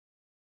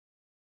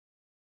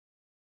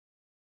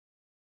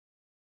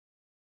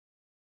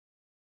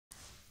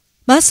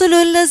مثل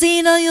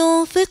الذین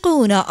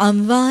ينفقون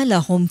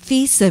اموالهم فی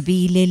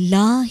سبیل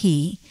اللہ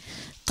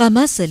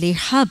کمثل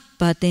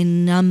حبۃ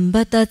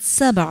انبتت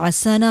سبع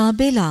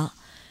سنابل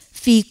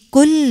فی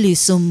کل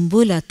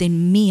سنبلۃ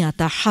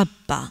مئۃ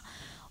حبۃ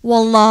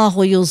واللہ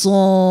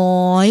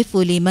یضاعف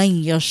لمن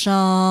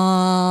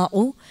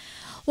یشاء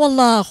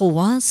واللہ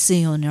واسع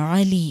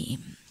علیم۔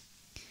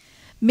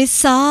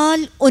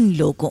 مثال ان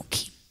لوگوں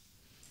کی۔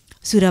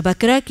 سورہ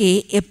بقرہ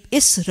کے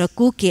اس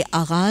رکوع کے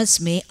آغاز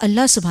میں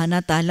اللہ سبحانہ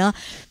تعالیٰ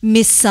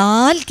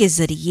مثال کے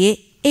ذریعے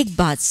ایک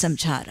بات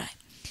سمجھا رہا ہے،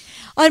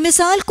 اور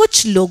مثال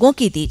کچھ لوگوں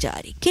کی دی جا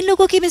رہی۔ کن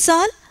لوگوں کی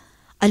مثال؟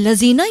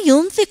 الذین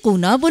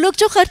ینفقون، وہ لوگ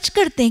جو خرچ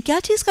کرتے ہیں۔ کیا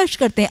چیز خرچ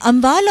کرتے ہیں؟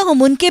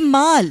 اموالہم، ان کے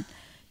مال۔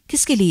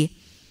 کس کے لیے؟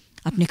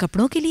 اپنے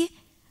کپڑوں کے لیے،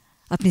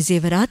 اپنے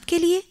زیورات کے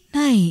لیے؟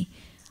 نہیں،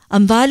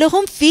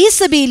 اموالہم فی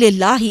سبیل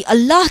اللہ،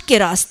 اللہ کے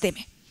راستے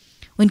میں۔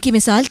 ان کی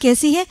مثال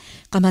کیسی ہے؟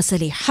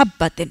 کمثل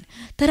حبۃ،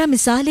 طرح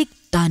مثال ایک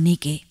دانے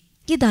کے۔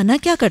 یہ دانہ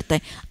کیا کرتا ہے؟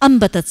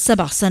 انبتت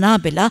سبع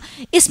سنابل،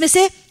 اس میں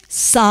سے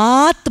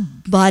 7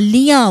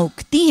 بالیاں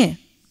اگتی ہیں۔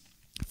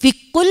 فی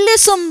کل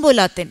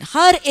سنبلۃ،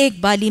 ہر ایک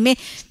بالی میں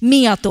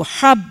 100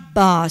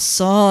 حبہ،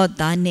 100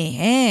 دانے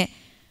ہیں۔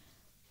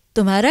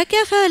 تمہارا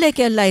کیا خیال ہے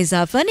کہ اللہ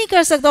اضافہ نہیں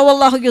کر سکتا؟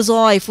 واللہ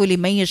یضاعف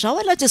لمن یشاء،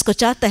 اللہ جس کو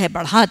چاہتا ہے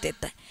بڑھا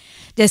دیتا ہے۔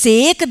 جیسے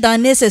ایک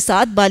دانے سے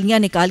 7 بالیاں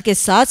نکال کے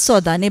 700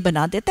 دانے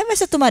بنا دیتا ہے،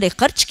 ویسے تمہارے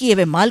خرچ کیے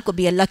ہوئے مال کو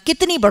بھی اللہ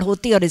کتنی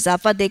بڑھوتی اور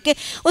اضافہ دے کے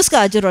اس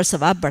کا اجر اور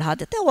ثواب بڑھا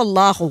دیتا ہے۔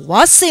 واللہ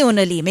واسع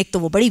علیم، ایک تو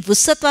وہ بڑی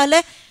وسعت والا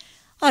ہے،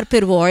 اور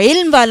پھر وہ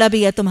علم والا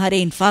بھی ہے،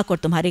 تمہارے انفاق اور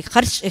تمہارے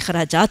خرچ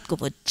اخراجات کو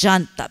وہ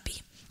جانتا بھی،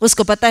 اس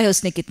کو پتہ ہے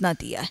اس نے کتنا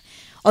دیا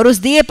ہے، اور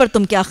اس دیے پر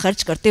تم کیا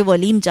خرچ کرتے ہو وہ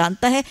علیم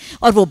جانتا ہے،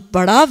 اور وہ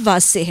بڑا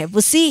واسع ہے،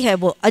 وسیع ہے،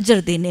 وہ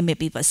اجر دینے میں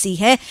بھی وسیع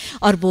ہے،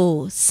 اور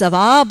وہ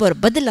ثواب اور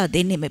بدلہ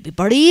دینے میں بھی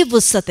بڑی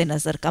وسعت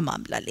نظر کا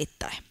معاملہ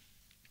لیتا ہے۔